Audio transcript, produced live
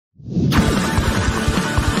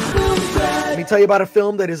me tell you about a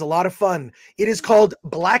film that is a lot of fun. It is called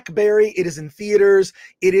Blackberry. It is in theaters.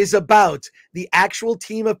 It is about the actual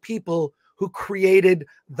team of people who created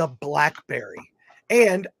the Blackberry.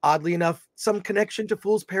 And oddly enough, some connection to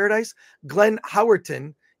Fool's Paradise. Glenn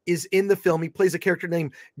Howerton is in the film. He plays a character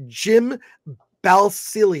named Jim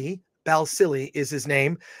Balsillie. Balsillie is his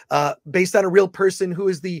name, based on a real person who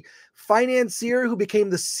is the financier who became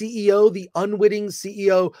the CEO, the unwitting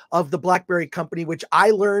CEO of the Blackberry company, which I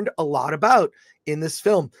learned a lot about in this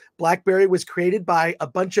film. Blackberry was created by a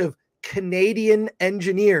bunch of Canadian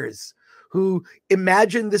engineers who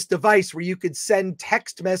imagined this device where you could send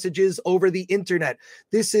text messages over the internet.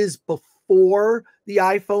 This is before the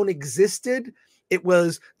iPhone existed. It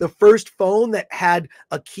was the first phone that had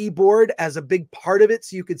a keyboard as a big part of it,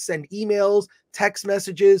 so you could send emails, text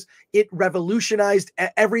messages. It revolutionized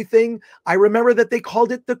everything. I remember that they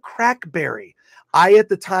called it the Crackberry. I, at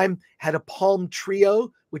the time, had a Palm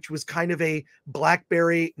Trio, which was kind of a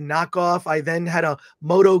Blackberry knockoff. I then had a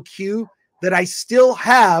Moto Q that I still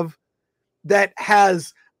have that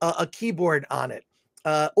has a keyboard on it.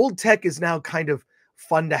 Old tech is now kind of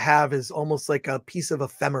fun to have, is almost like a piece of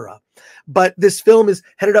ephemera. But this film is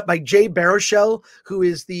headed up by Jay Baruchel, who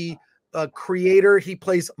is the creator. He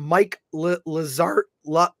plays Mike Lazaridis.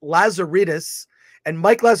 And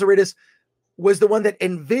Mike Lazaridis was the one that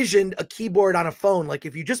envisioned a keyboard on a phone. Like,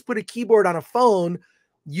 if you just put a keyboard on a phone,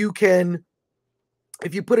 you can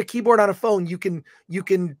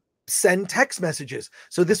send text messages.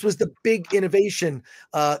 So this was the big innovation.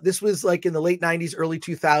 This was like in the late 90s, early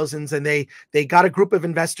 2000s, and they got a group of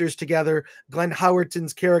investors together. Glenn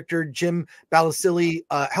Howerton's character, Jim Balsillie,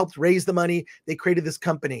 helped raise the money. They created this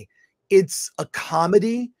company. It's a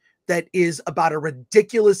comedy that is about a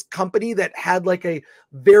ridiculous company that had like a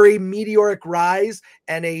very meteoric rise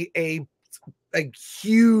and a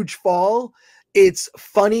huge fall. It's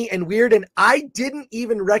funny and weird. And I didn't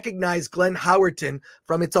even recognize Glenn Howerton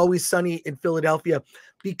from It's Always Sunny in Philadelphia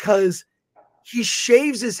because he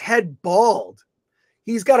shaves his head bald.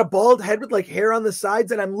 He's got a bald head with like hair on the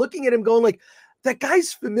sides. And I'm looking at him going like, that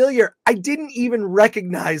guy's familiar. I didn't even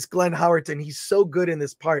recognize Glenn Howerton. He's so good in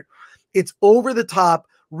this part. It's over the top,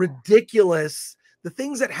 ridiculous. The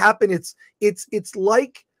things that happen, it's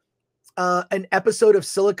like an episode of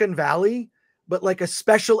Silicon Valley, but like a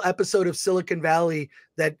special episode of Silicon Valley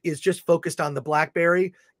that is just focused on the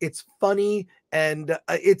Blackberry. It's funny and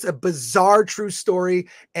it's a bizarre true story.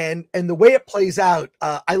 And the way it plays out,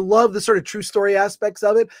 I love the sort of true story aspects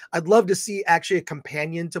of it. I'd love to see actually a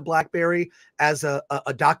companion to Blackberry as a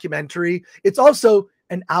documentary. It's also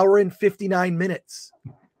an hour and 59 minutes.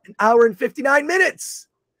 An hour and 59 minutes.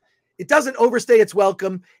 It doesn't overstay its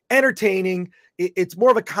welcome. Entertaining. It's more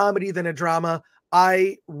of a comedy than a drama.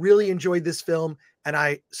 I really enjoyed this film and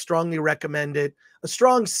I strongly recommend it. A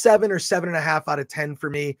strong 7 or 7.5 out of 10 for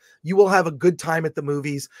me. You will have a good time at the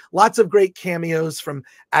movies. Lots of great cameos from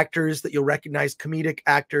actors that you'll recognize, comedic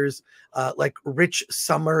actors like Rich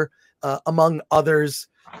Sommer, among others.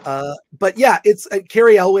 But yeah, it's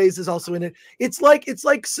Carrie Elways is also in it. It's like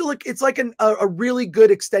a really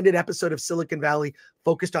good extended episode of Silicon Valley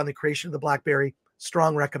focused on the creation of the Blackberry.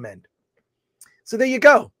 Strong recommend. So there you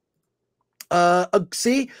go.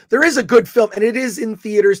 See, there is a good film and it is in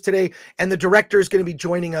theaters today. And the director is going to be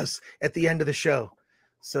joining us at the end of the show.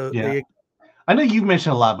 So yeah. I know you've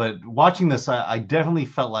mentioned a lot, but watching this, I definitely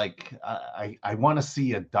felt like I want to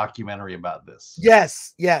see a documentary about this.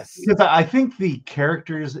 Yes. Because I think the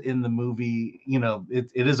characters in the movie, you know,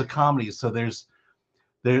 it is a comedy. So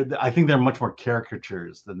I think they're much more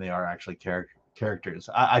caricatures than they are actually characters.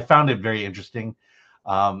 I found it very interesting.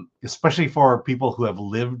 Especially for people who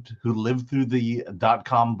lived through the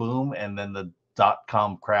 .com boom and then the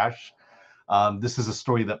 .com crash. This is a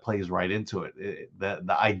story that plays right into it.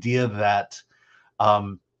 The idea that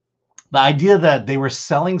they were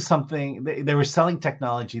selling something, they were selling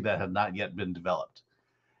technology that had not yet been developed,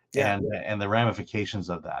 and the ramifications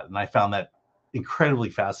of that. And I found that incredibly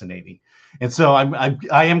fascinating. And so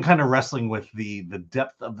I am kind of wrestling with the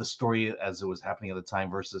depth of the story as it was happening at the time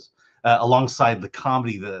versus alongside the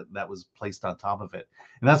comedy that was placed on top of it.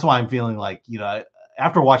 And that's why I'm feeling like, you know,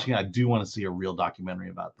 after watching it, I do want to see a real documentary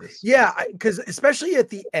about this. Yeah, because especially at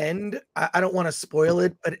the end, I don't want to spoil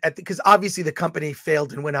it, but because obviously the company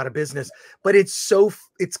failed and went out of business. But it's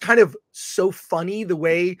kind of so funny the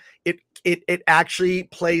way it actually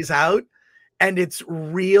plays out. And it's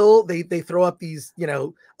real. They throw up these, you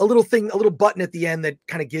know, a little button at the end that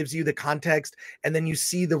kind of gives you the context. And then you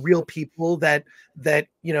see the real people that,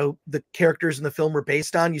 you know, the characters in the film were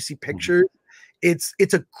based on. You see pictures. It's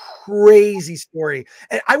a crazy story.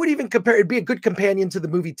 And I would even compare, it'd be a good companion to the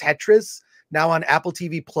movie Tetris, now on Apple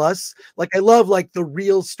TV Plus. Like, I love like the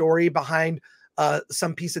real story behind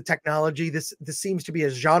some piece of technology. This seems to be a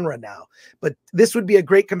genre now, but this would be a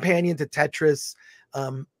great companion to Tetris.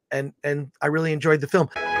 And I really enjoyed the film.